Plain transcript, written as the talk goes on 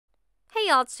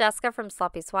y'all, it's Jessica from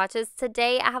Sloppy Swatches.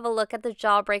 Today I have a look at the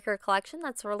Jawbreaker collection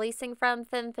that's releasing from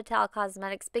Femme Fatale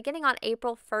Cosmetics beginning on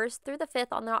April 1st through the 5th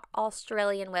on their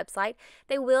Australian website.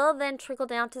 They will then trickle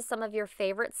down to some of your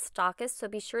favorite stockists, so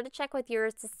be sure to check with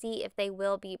yours to see if they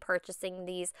will be purchasing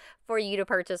these for you to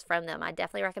purchase from them. I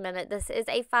definitely recommend it. This is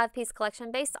a 5-piece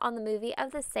collection based on the movie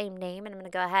of the same name, and I'm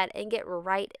going to go ahead and get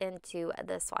right into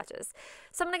the swatches.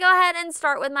 So I'm going to go ahead and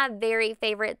start with my very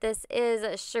favorite. This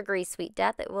is Sugary Sweet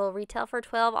Death. It will retail for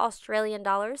 $12 Australian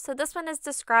dollars. So this one is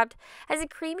described as a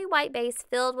creamy white base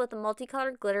filled with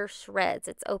multicolored glitter shreds.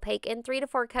 It's opaque in 3 to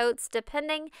 4 coats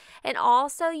depending, and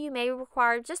also you may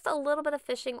require just a little bit of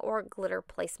fishing or glitter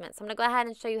placement. So I'm going to go ahead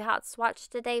and show you how it's swatched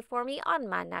today for me on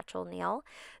my natural nail.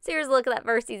 So here's a look at that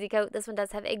first easy coat. This one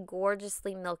does have a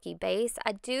gorgeously milky base.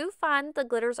 I do find the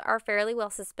glitters are fairly well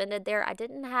suspended there. I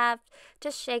didn't have to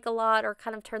shake a lot or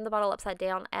kind of turn the bottle upside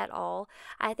down at all.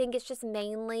 I think it's just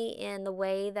mainly in the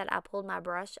way that I pulled my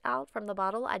brush out from the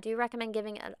bottle. I do recommend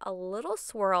giving it a little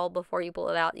swirl before you pull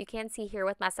it out. You can see here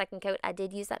with my second coat, I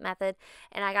did use that method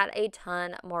and I got a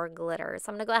ton more glitter.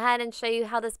 So I'm going to go ahead and show you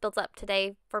how this builds up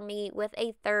today for me with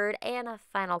a third and a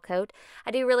final coat.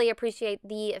 I do really appreciate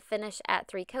the finish at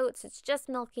 3 coats. It's just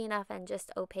milky enough and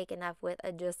just opaque enough with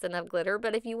just enough glitter,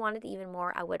 but if you wanted even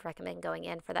more, I would recommend going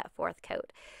in for that 4th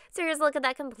coat. So here's a look at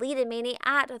that completed mani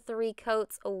at 3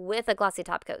 coats with a glossy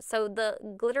top coat. So the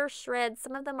glitter shreds,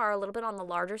 some of them are a little bit on the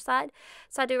larger side,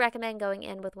 so I do recommend going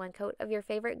in with 1 coat of your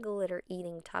favorite glitter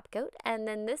eating top coat. And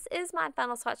then this is my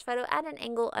final swatch photo at an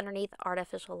angle underneath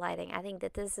artificial lighting. I think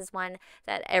that this is one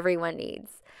that everyone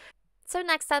needs. So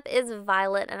next up is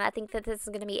Violet, and I think that this is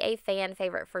going to be a fan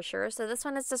favorite for sure. So this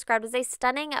one is described as a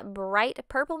stunning bright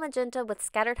purple magenta with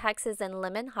scattered hexes in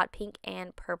lemon, hot pink,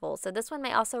 and purple. So this one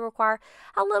may also require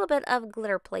a little bit of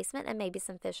glitter placement and maybe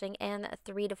some fishing and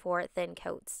 3 to 4 thin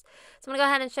coats. So I'm going to go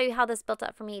ahead and show you how this built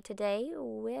up for me today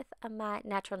with my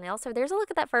natural nail. So there's a look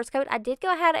at that first coat. I did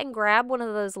go ahead and grab one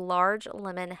of those large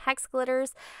lemon hex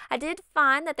glitters. I did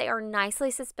find that they are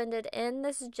nicely suspended in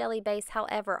this jelly base,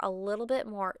 however, a little bit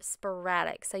more sporadic.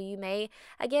 So you may,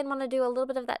 again, want to do a little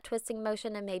bit of that twisting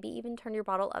motion and maybe even turn your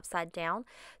bottle upside down.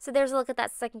 So there's a look at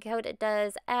that second coat. It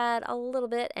does add a little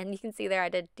bit, and you can see there I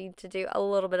did need to do a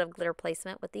little bit of glitter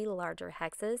placement with the larger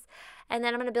hexes. And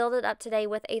then I'm going to build it up today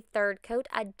with a 3rd coat.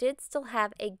 I did still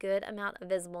have a good amount of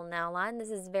visible nail line.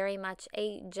 This is very much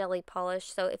a jelly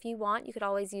polish, so if you want, you could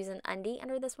always use an undie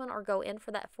under this one or go in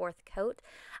for that 4th coat.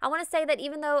 I want to say that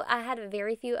even though I had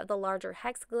very few of the larger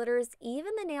hex glitters,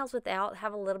 even the nails without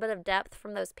have a little bit of depth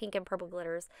from those pink and purple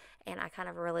glitters, and I kind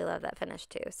of really love that finish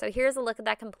too. So here's a look at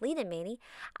that completed mani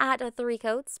at 3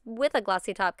 coats with a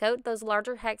glossy top coat. Those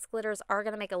larger hex glitters are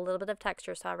going to make a little bit of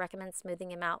texture, so I recommend smoothing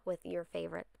them out with your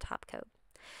favorite top coat.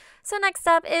 So next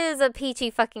up is a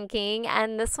Peachy Fucking King,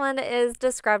 and this one is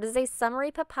described as a summery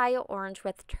papaya orange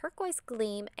with turquoise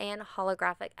gleam and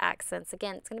holographic accents.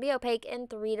 Again, it's going to be opaque in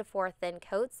 3 to 4 thin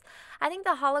coats. I think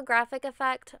the holographic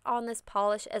effect on this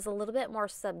polish is a little bit more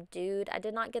subdued. I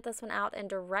did not get this one out in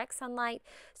direct sunlight,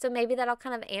 so maybe that'll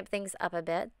kind of amp things up a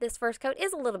bit. This first coat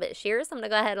is a little bit sheer, so I'm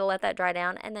going to go ahead and let that dry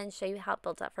down and then show you how it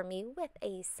built up for me with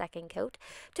a 2nd coat.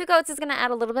 2 coats is going to add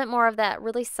a little bit more of that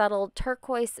really subtle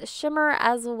turquoise shimmer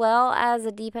as well as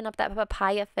deepen up that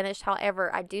papaya finish. However,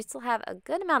 I do still have a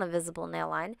good amount of visible nail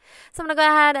line, so I'm going to go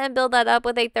ahead and build that up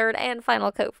with a 3rd and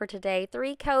final coat for today.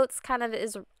 3 coats kind of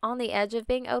is on the edge of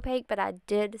being opaque, but I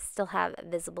did still have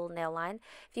visible nail line.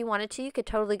 If you wanted to, you could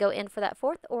totally go in for that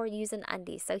 4th or use an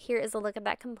undie. So here is a look at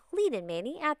that completed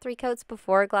mani at 3 coats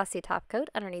before a glossy top coat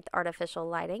underneath artificial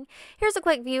lighting. Here's a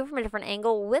quick view from a different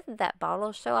angle with that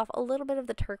bottle, show off a little bit of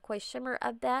the turquoise shimmer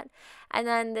of that, and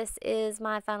then this is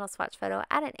my final swatch photo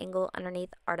at an angle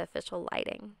underneath artificial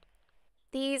lighting.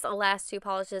 These last 2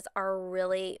 polishes are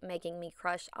really making me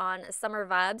crush on summer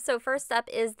vibes. So first up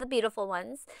is the Beautiful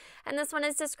Ones, and this one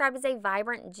is described as a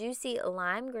vibrant, juicy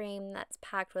lime green that's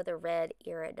packed with a red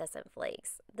iridescent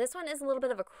flakes. This one is a little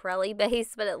bit of a crelly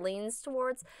base, but it leans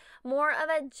towards more of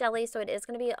a jelly, so it is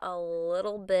going to be a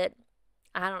little bit,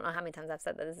 I don't know how many times I've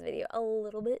said that in this video, a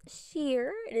little bit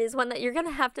sheer. It is one that you're going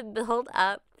to have to build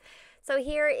up. So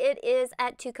here it is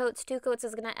at 2 coats. 2 coats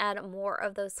is going to add more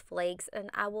of those flakes,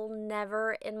 and I will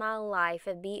never in my life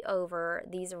be over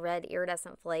these red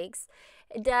iridescent flakes.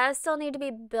 It does still need to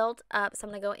be built up, so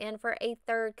I'm going to go in for a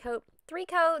 3rd coat. 3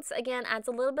 coats, again, adds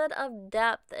a little bit of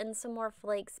depth and some more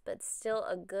flakes, but still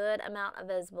a good amount of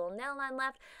visible nail line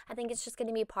left. I think it's just going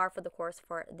to be par for the course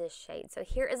for this shade. So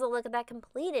here is a look at that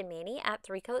completed mani at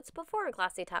 3 coats before a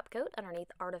glossy top coat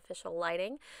underneath artificial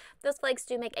lighting. Those flakes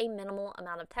do make a minimal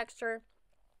amount of texture.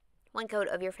 1 coat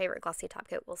of your favorite glossy top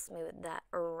coat will smooth that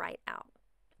right out.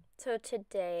 So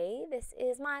today, this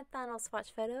is my final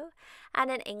swatch photo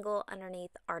at an angle underneath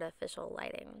artificial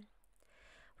lighting.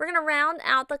 We're going to round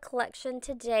out the collection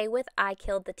today with I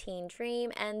Killed the Teen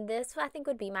Dream, and this I think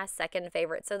would be my second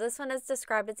favorite. So this one is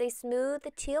described as a smooth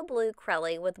teal blue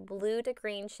crelly with blue to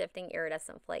green shifting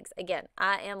iridescent flakes. Again,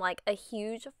 I am like a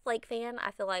huge flake fan. I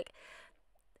feel like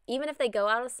even if they go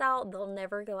out of style, they'll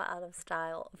never go out of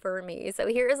style for me. So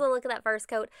here is a look at that first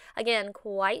coat. Again,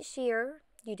 quite sheer.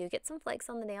 You do get some flakes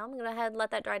on the nail. I'm going to go ahead and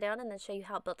let that dry down and then show you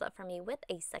how it built up for me with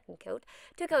a second coat.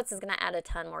 2 coats is going to add a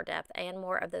ton more depth and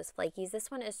more of those flakies.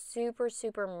 This one is super,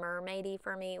 super mermaidy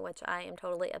for me, which I am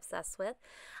totally obsessed with.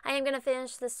 I am going to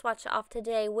finish this swatch off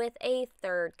today with a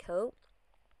third coat.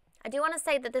 I do want to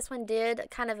say that this one did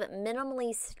kind of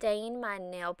minimally stain my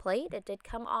nail plate. It did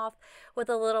come off with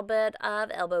a little bit of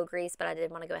elbow grease, but I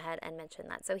did want to go ahead and mention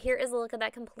that. So here is a look at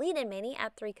that completed mini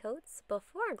at 3 coats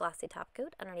before a glossy top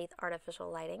coat underneath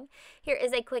artificial lighting. Here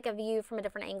is a quick view from a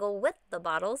different angle with the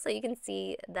bottle, so you can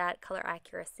see that color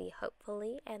accuracy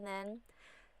hopefully. And then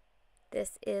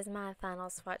this is my final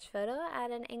swatch photo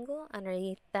at an angle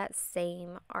underneath that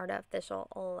same artificial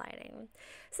lighting.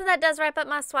 So that does wrap up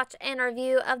my swatch and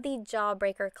review of the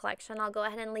Jawbreaker collection. I'll go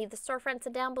ahead and leave the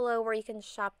storefronts down below where you can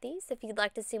shop these. If you'd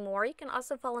like to see more, you can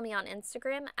also follow me on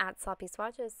Instagram at Sloppy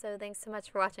Swatches. So thanks so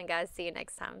much for watching, guys. See you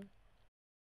next time.